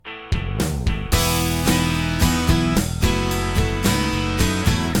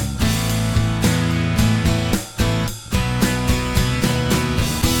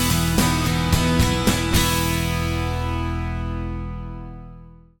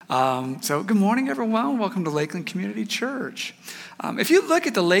So good morning, everyone. Welcome to Lakeland Community Church. If you look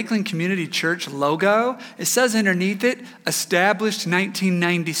at the Lakeland Community Church logo, it says underneath it, established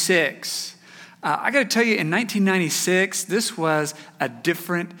 1996. I got to tell you, in 1996, this was a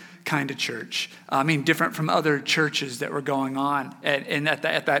different kind of church. Different from other churches that were going on at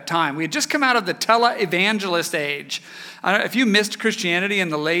that time. We had just come out of the tele-evangelist age. If you missed Christianity in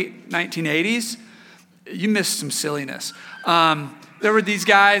the late 1980s, you missed some silliness. There were these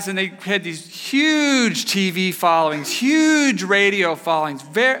guys, and they had these huge TV followings, huge radio followings,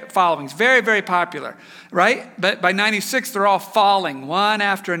 very, very popular, right? But by 96, they're all falling one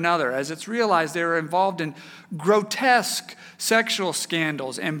after another as it's realized they were involved in grotesque sexual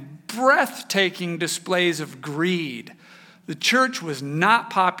scandals and breathtaking displays of greed. The church was not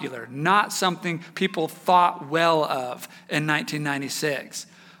popular, not something people thought well of in 1996.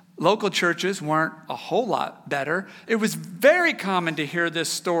 Local churches weren't a whole lot better. It was very common to hear this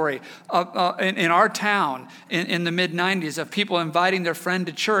story in our town in the mid-90s of people inviting their friend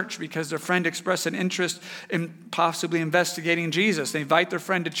to church because their friend expressed an interest in possibly investigating Jesus. They invite their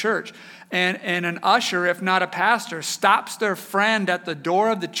friend to church. And an usher, if not a pastor, stops their friend at the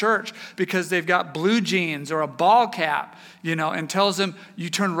door of the church because they've got blue jeans or a ball cap, and tells them, you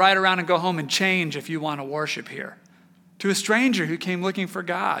turn right around and go home and change if you want to worship here. To a stranger who came looking for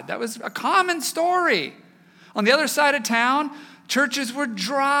God. That was a common story. On the other side of town, churches were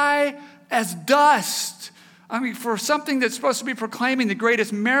dry as dust. For something that's supposed to be proclaiming the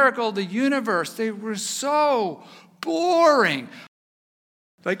greatest miracle of the universe, they were so boring.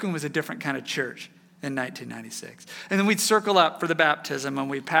 Lakeland was a different kind of church in 1996. And then we'd circle up for the baptism and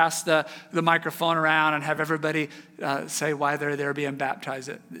we'd pass the microphone around and have everybody say why they're there being baptized.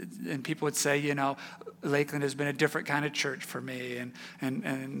 And people would say, Lakeland has been a different kind of church for me.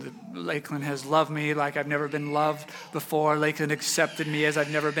 And Lakeland has loved me like I've never been loved before. Lakeland accepted me as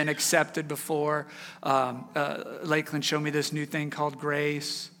I've never been accepted before. Lakeland showed me this new thing called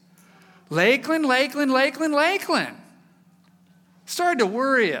grace. Lakeland. Started to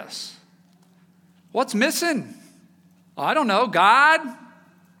worry us. What's missing? I don't know. God?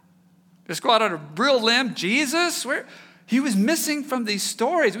 Just go out on a real limb. Jesus? He was missing from these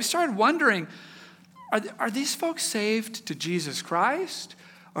stories. We started wondering, are these folks saved to Jesus Christ?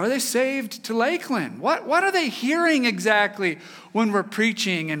 Or are they saved to Lakeland? What are they hearing exactly when we're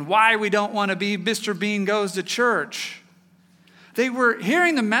preaching and why we don't want to be Mr. Bean Goes to Church? They were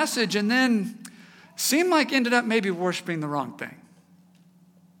hearing the message and then seemed like ended up maybe worshiping the wrong thing.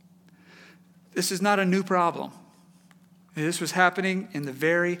 This is not a new problem. This was happening in the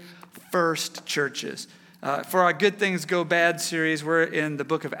very first churches. For our Good Things Go Bad series, we're in the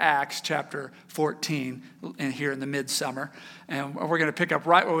book of Acts, chapter 14, and here in the midsummer. And we're going to pick up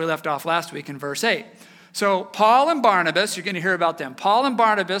right where we left off last week in verse 8. So Paul and Barnabas, you're going to hear about them. Paul and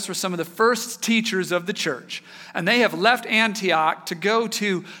Barnabas were some of the first teachers of the church. And they have left Antioch to go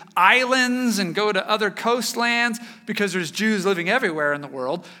to islands and go to other coastlands because there's Jews living everywhere in the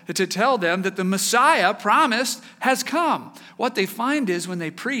world to tell them that the Messiah promised has come. What they find is when they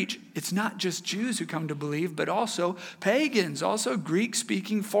preach, it's not just Jews who come to believe, but also pagans, also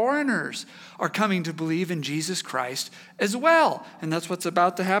Greek-speaking foreigners are coming to believe in Jesus Christ as well. And that's what's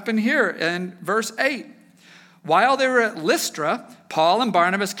about to happen here in verse 8. While they were at Lystra, Paul and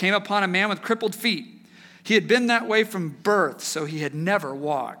Barnabas came upon a man with crippled feet. He had been that way from birth, so he had never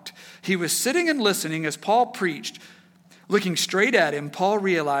walked. He was sitting and listening as Paul preached. Looking straight at him, Paul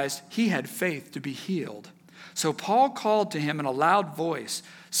realized he had faith to be healed. So Paul called to him in a loud voice,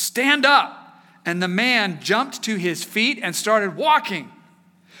 "Stand up!" And the man jumped to his feet and started walking.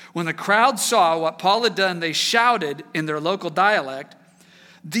 When the crowd saw what Paul had done, they shouted in their local dialect,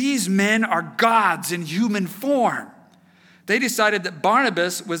 "These men are gods in human form." They decided that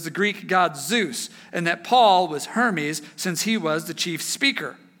Barnabas was the Greek god Zeus and that Paul was Hermes since he was the chief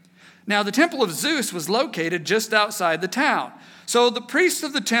speaker. Now the temple of Zeus was located just outside the town. So the priests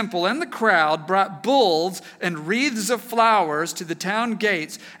of the temple and the crowd brought bulls and wreaths of flowers to the town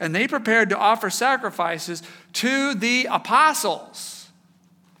gates, and they prepared to offer sacrifices to the apostles.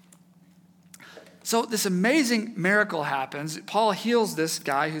 So this amazing miracle happens. Paul heals this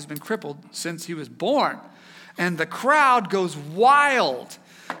guy who's been crippled since he was born. And the crowd goes wild.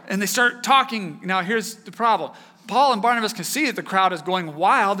 And they start talking. Now here's the problem. Paul and Barnabas can see that the crowd is going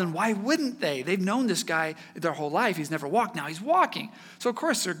wild, and why wouldn't they? They've known this guy their whole life. He's never walked. Now he's walking. So of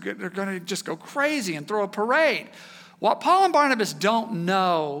course they're going to just go crazy and throw a parade. What Paul and Barnabas don't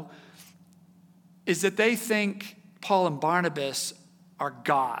know is that they think Paul and Barnabas are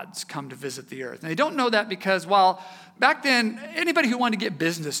gods come to visit the earth. And they don't know that because, well, back then, anybody who wanted to get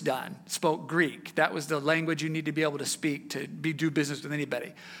business done spoke Greek. That was the language you need to be able to speak to do business with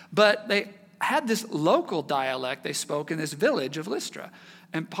anybody. But they had this local dialect they spoke in this village of Lystra.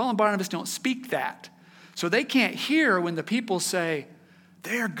 And Paul and Barnabas don't speak that. So they can't hear when the people say,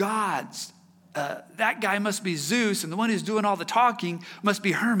 they're gods. That guy must be Zeus, and the one who's doing all the talking must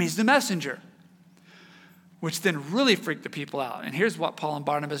be Hermes the messenger. Which then really freaked the people out. And here's what Paul and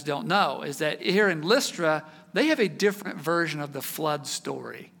Barnabas don't know, is that here in Lystra, they have a different version of the flood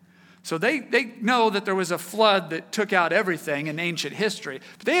story. So they know that there was a flood that took out everything in ancient history.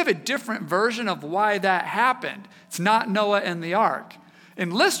 But they have a different version of why that happened. It's not Noah and the ark.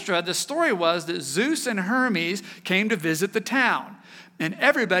 In Lystra, the story was that Zeus and Hermes came to visit the town. And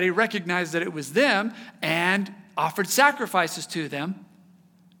everybody recognized that it was them and offered sacrifices to them,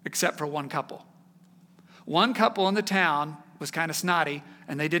 except for one couple. One couple in the town was kind of snotty,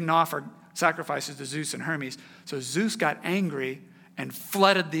 and they didn't offer sacrifices to Zeus and Hermes. So Zeus got angry and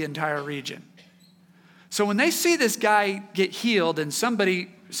flooded the entire region. So when they see this guy get healed and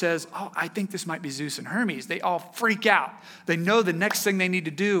somebody says, oh, I think this might be Zeus and Hermes, they all freak out. They know the next thing they need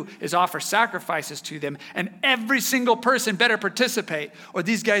to do is offer sacrifices to them, and every single person better participate, or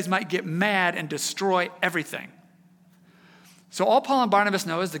these guys might get mad and destroy everything. So all Paul and Barnabas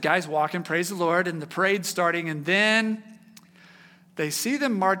know is the guys walking, praise the Lord, and the parade's starting, and then they see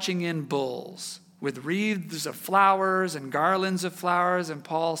them marching in bulls with wreaths of flowers and garlands of flowers, and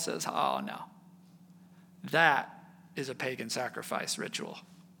Paul says, oh no, that is a pagan sacrifice ritual.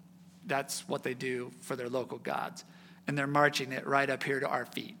 That's what they do for their local gods, and they're marching it right up here to our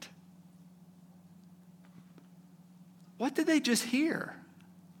feet. What did they just hear?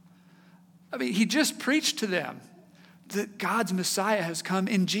 I mean, he just preached to them that God's Messiah has come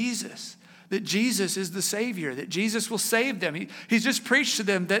in Jesus, that Jesus is the Savior, that Jesus will save them. He's just preached to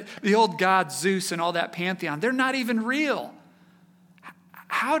them that the old gods, Zeus and all that pantheon, they're not even real.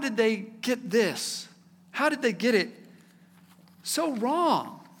 How did they get this? How did they get it so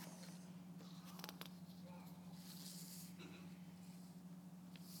wrong?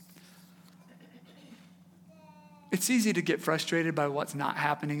 It's easy to get frustrated by what's not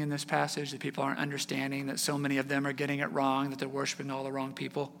happening in this passage, that people aren't understanding, that so many of them are getting it wrong, that they're worshiping all the wrong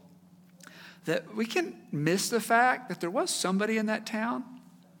people. That we can miss the fact that there was somebody in that town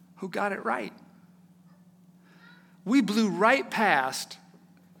who got it right. We blew right past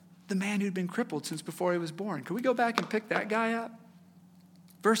the man who'd been crippled since before he was born. Can we go back and pick that guy up?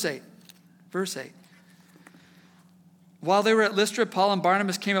 Verse 8. While they were at Lystra, Paul and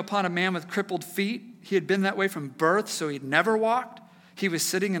Barnabas came upon a man with crippled feet. He had been that way from birth, so he'd never walked. He was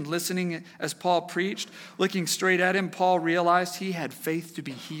sitting and listening as Paul preached. Looking straight at him, Paul realized he had faith to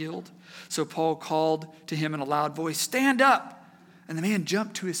be healed. So Paul called to him in a loud voice, stand up. And the man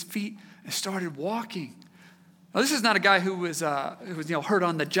jumped to his feet and started walking. Now, this is not a guy who was hurt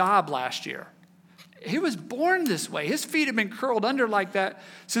on the job last year. He was born this way. His feet have been curled under like that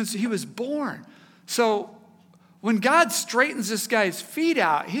since he was born. So when God straightens this guy's feet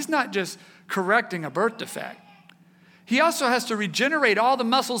out, he's not just correcting a birth defect. He also has to regenerate all the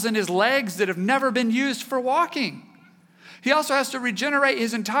muscles in his legs that have never been used for walking. He also has to regenerate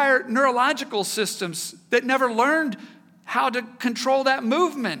his entire neurological systems that never learned how to control that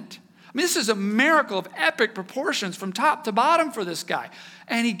movement. I mean, this is a miracle of epic proportions from top to bottom for this guy.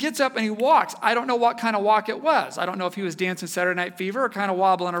 And he gets up and he walks. I don't know what kind of walk it was. I don't know if he was dancing Saturday Night Fever or kind of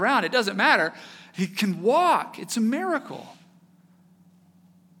wobbling around. It doesn't matter. He can walk. It's a miracle.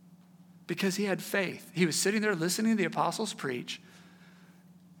 Because he had faith. He was sitting there listening to the apostles preach.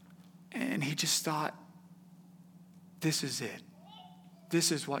 And he just thought, this is it.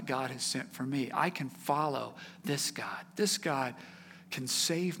 This is what God has sent for me. I can follow this God. This God can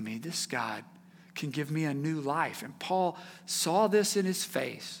save me. This God can give me a new life. And Paul saw this in his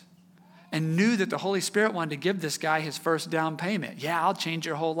face and knew that the Holy Spirit wanted to give this guy his first down payment. Yeah, I'll change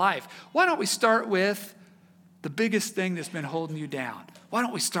your whole life. Why don't we start with the biggest thing that's been holding you down? Why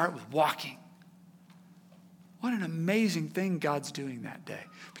don't we start with walking? What an amazing thing God's doing that day,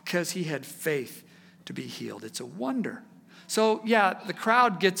 because he had faith to be healed. It's a wonder. So yeah, the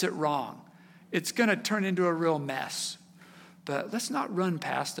crowd gets it wrong. It's going to turn into a real mess. But let's not run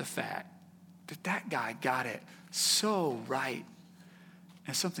past the fact that that guy got it so right.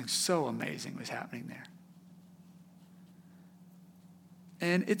 And something so amazing was happening there.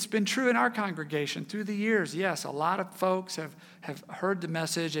 And it's been true in our congregation through the years. Yes, a lot of folks have heard the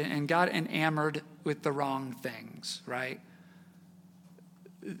message and got enamored with the wrong things, right?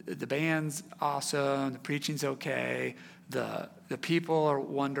 The band's awesome, the preaching's okay, the people are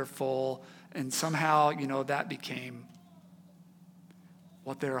wonderful, and somehow, that became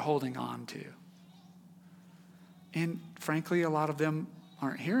what they're holding on to. And frankly, a lot of them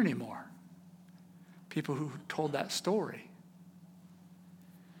aren't here anymore. People who told that story.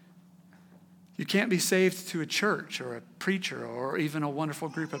 You can't be saved to a church or a preacher or even a wonderful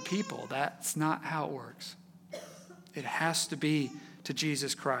group of people. That's not how it works. It has to be to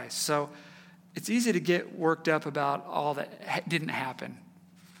Jesus Christ. So it's easy to get worked up about all that didn't happen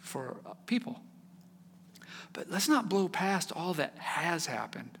for people. But let's not blow past all that has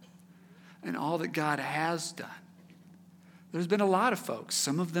happened and all that God has done. There's been a lot of folks,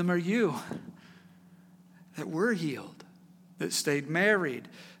 some of them are you, that were healed, that stayed married,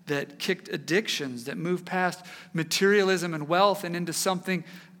 that kicked addictions, that moved past materialism and wealth and into something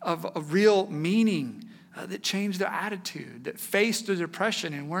of a real meaning, that changed their attitude, that faced their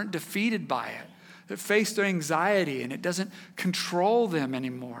depression and weren't defeated by it, that faced their anxiety and it doesn't control them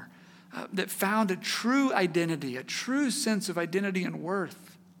anymore, that found a true identity, a true sense of identity and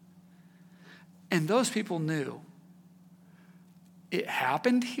worth. And those people knew it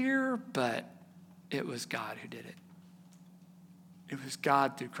happened here, but it was God who did it. It was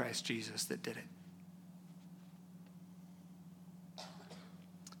God through Christ Jesus that did it.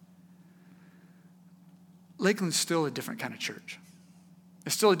 Lakeland's still a different kind of church.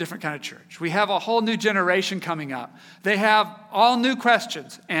 It's still a different kind of church. We have a whole new generation coming up. They have all new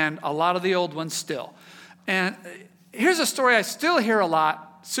questions and a lot of the old ones still. And here's a story I still hear a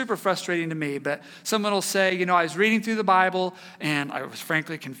lot, super frustrating to me, but someone will say, I was reading through the Bible and I was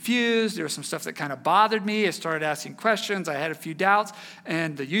frankly confused. There was some stuff that kind of bothered me. I started asking questions. I had a few doubts.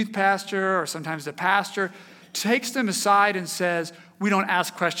 And the youth pastor or sometimes the pastor takes them aside and says, we don't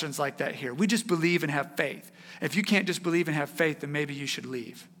ask questions like that here. We just believe and have faith. If you can't just believe and have faith, then maybe you should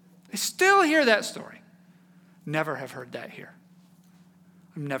leave. I still hear that story. Never have heard that here.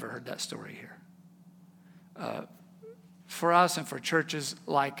 I've never heard that story here. For us and for churches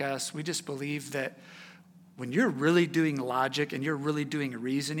like us, we just believe that when you're really doing logic and you're really doing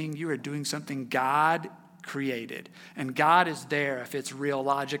reasoning, you are doing something God created. And God is there if it's real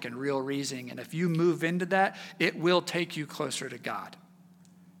logic and real reasoning. And if you move into that, it will take you closer to God.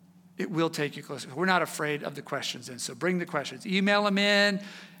 It will take you closer. We're not afraid of the questions. And so bring the questions. Email them in.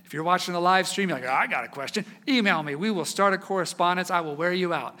 If you're watching the live stream, you're like, I got a question. Email me. We will start a correspondence. I will wear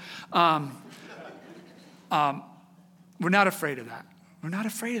you out. We're not afraid of that. We're not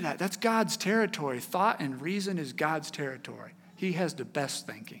afraid of that. That's God's territory. Thought and reason is God's territory. He has the best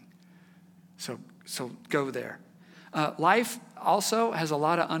thinking. So go there. Life also has a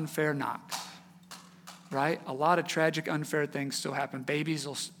lot of unfair knocks, right? A lot of tragic, unfair things still happen. Babies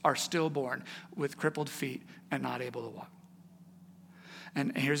are still born with crippled feet and not able to walk.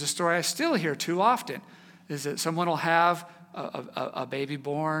 And here's a story I still hear too often, is that someone will have a baby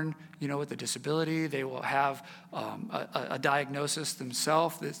born, with a disability. They will have a diagnosis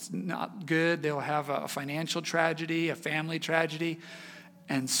themselves that's not good. They'll have a financial tragedy, a family tragedy.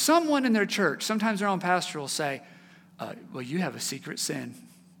 And someone in their church, sometimes their own pastor, will say, well, you have a secret sin.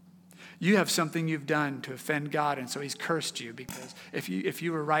 You have something you've done to offend God, and so he's cursed you, because if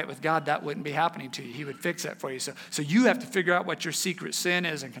you were right with God, that wouldn't be happening to you. He would fix that for you. So you have to figure out what your secret sin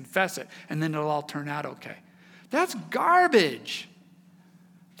is and confess it, and then it'll all turn out okay. That's garbage.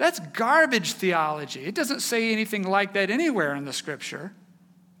 That's garbage theology. It doesn't say anything like that anywhere in the scripture.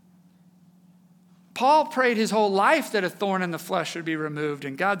 Paul prayed his whole life that a thorn in the flesh should be removed,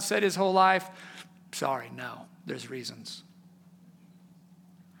 and God said his whole life, sorry, no, there's reasons.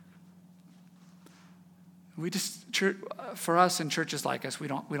 For us in churches like us, we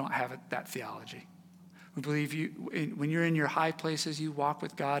don't have that theology. We believe when you're in your high places, you walk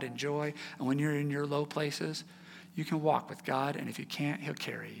with God in joy, and when you're in your low places, you can walk with God, and if you can't, he'll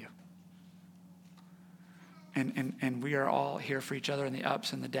carry you. And we are all here for each other in the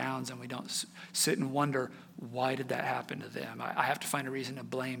ups and the downs, and we don't sit and wonder, why did that happen to them? I have to find a reason to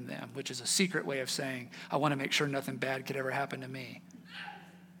blame them, which is a secret way of saying, I want to make sure nothing bad could ever happen to me.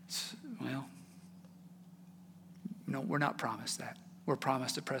 Well, no, we're not promised that. We're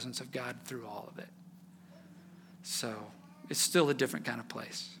promised the presence of God through all of it. So it's still a different kind of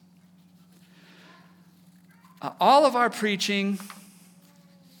place. All of our preaching,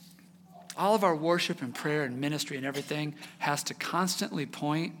 all of our worship and prayer and ministry and everything has to constantly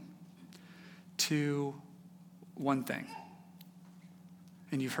point to one thing.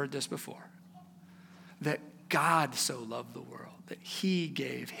 And you've heard this before. That God so loved the world that he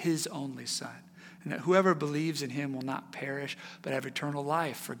gave his only son. And that whoever believes in him will not perish, but have eternal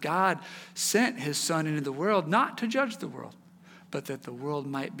life. For God sent his son into the world not to judge the world, but that the world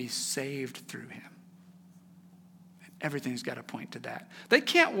might be saved through him. Everything's got to point to that. They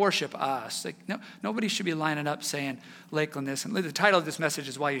can't worship us. Nobody should be lining up saying Lakeland this. And the title of this message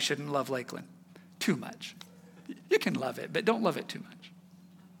is Why You Shouldn't Love Lakeland Too Much. You can love it, but don't love it too much.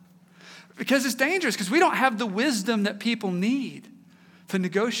 Because it's dangerous, because we don't have the wisdom that people need to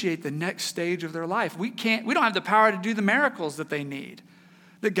negotiate the next stage of their life. We don't have the power to do the miracles that they need,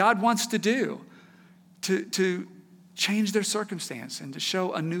 that God wants to do to change their circumstance and to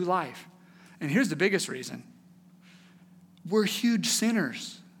show a new life. And here's the biggest reason. We're huge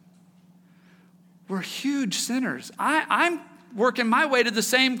sinners. We're huge sinners. I'm working my way to the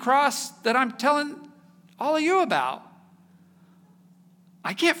same cross that I'm telling all of you about.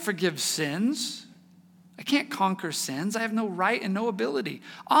 I can't forgive sins. I can't conquer sins. I have no right and no ability.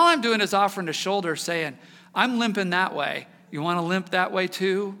 All I'm doing is offering a shoulder saying, I'm limping that way. You want to limp that way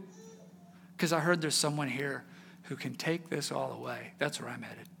too? Because I heard there's someone here who can take this all away. That's where I'm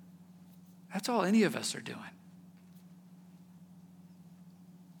headed. That's all any of us are doing.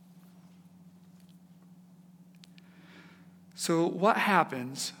 So what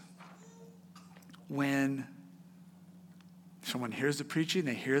happens when someone hears the preaching,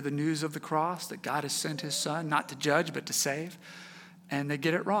 they hear the news of the cross, that God has sent his son, not to judge, but to save, and they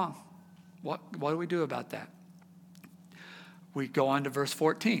get it wrong? What do we do about that? We go on to verse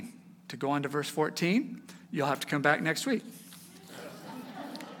 14. To go on to verse 14, you'll have to come back next week.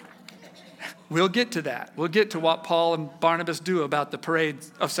 We'll get to that. We'll get to what Paul and Barnabas do about the parade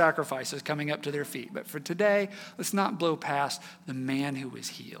of sacrifices coming up to their feet. But for today, let's not blow past the man who was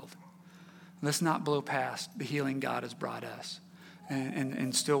healed. Let's not blow past the healing God has brought us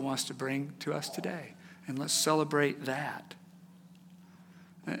and still wants to bring to us today. And let's celebrate that.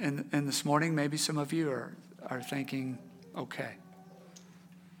 And this morning, maybe some of you are thinking, okay,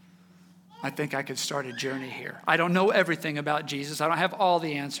 I think I could start a journey here. I don't know everything about Jesus. I don't have all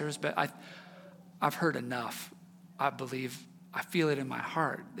the answers, but I've heard enough. I feel it in my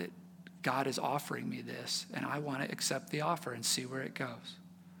heart that God is offering me this, and I want to accept the offer and see where it goes.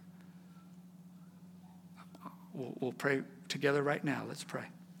 We'll pray together right now. Let's pray.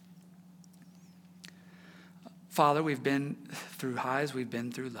 Father, we've been through highs, we've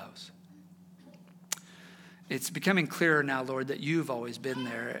been through lows. It's becoming clearer now, Lord, that you've always been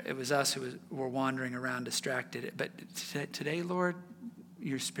there. It was us who were wandering around distracted. But today, Lord,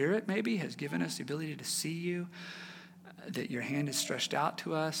 your Spirit maybe has given us the ability to see you, that your hand is stretched out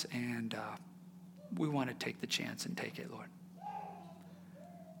to us, and we want to take the chance and take it, Lord.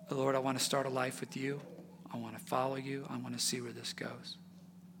 Lord, I want to start a life with you. I want to follow you. I want to see where this goes.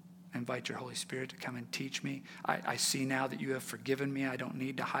 I invite your Holy Spirit to come and teach me. I see now that you have forgiven me. I don't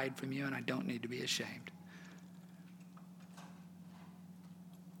need to hide from you, and I don't need to be ashamed.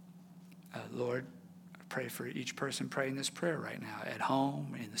 Lord, I pray for each person praying this prayer right now, at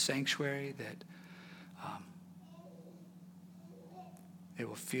home, in the sanctuary, that they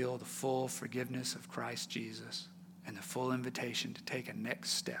will feel the full forgiveness of Christ Jesus and the full invitation to take a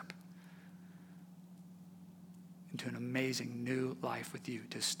next step into an amazing new life with you,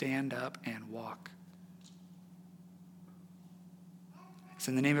 to stand up and walk. It's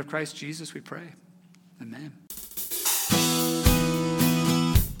in the name of Christ Jesus we pray. Amen.